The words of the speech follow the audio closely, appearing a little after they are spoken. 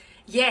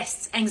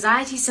Yes,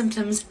 anxiety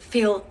symptoms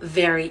feel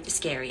very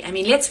scary. I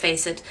mean, let's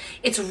face it,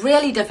 it's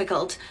really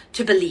difficult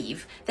to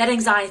believe that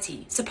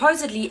anxiety,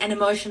 supposedly an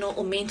emotional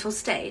or mental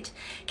state,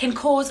 can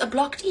cause a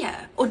blocked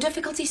ear, or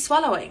difficulty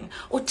swallowing,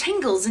 or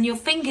tingles in your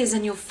fingers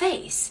and your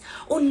face,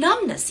 or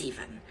numbness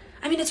even.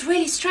 I mean, it's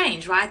really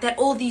strange, right, that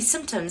all these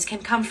symptoms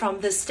can come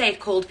from this state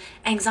called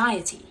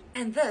anxiety.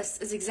 And this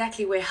is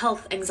exactly where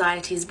health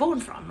anxiety is born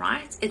from,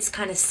 right? It's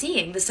kind of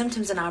seeing the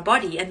symptoms in our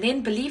body and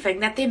then believing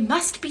that there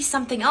must be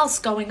something else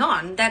going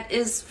on that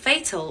is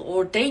fatal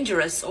or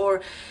dangerous,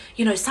 or,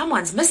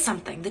 someone's missed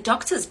something, the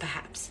doctors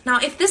perhaps. Now,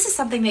 if this is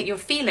something that you're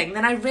feeling,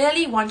 then I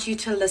really want you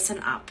to listen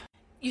up.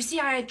 You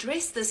see, I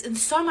address this in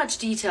so much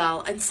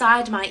detail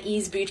inside my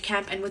Ease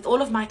Bootcamp and with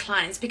all of my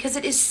clients, because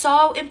it is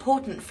so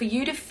important for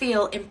you to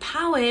feel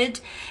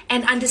empowered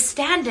and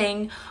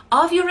understanding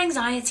of your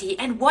anxiety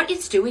and what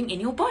it's doing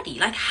in your body.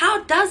 Like,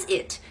 how does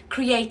it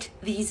create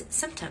these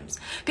symptoms?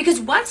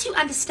 Because once you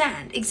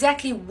understand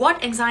exactly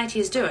what anxiety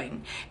is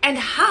doing and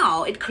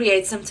how it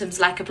creates symptoms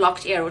like a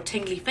blocked ear or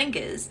tingly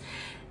fingers,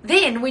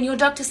 then when your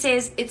doctor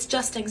says it's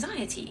just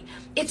anxiety,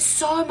 it's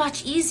so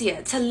much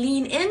easier to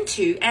lean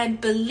into and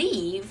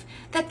believe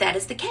that that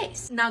is the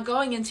case. Now,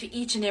 going into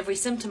each and every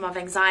symptom of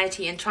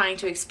anxiety and trying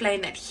to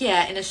explain that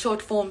here in a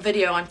short form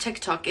video on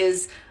TikTok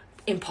is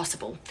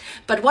impossible.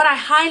 But what I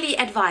highly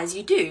advise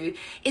you do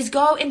is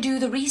go and do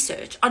the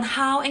research on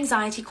how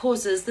anxiety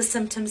causes the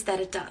symptoms that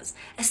it does,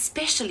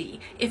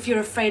 especially if you're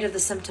afraid of the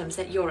symptoms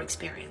that you're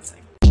experiencing.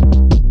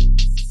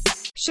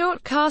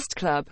 Shortcast Club.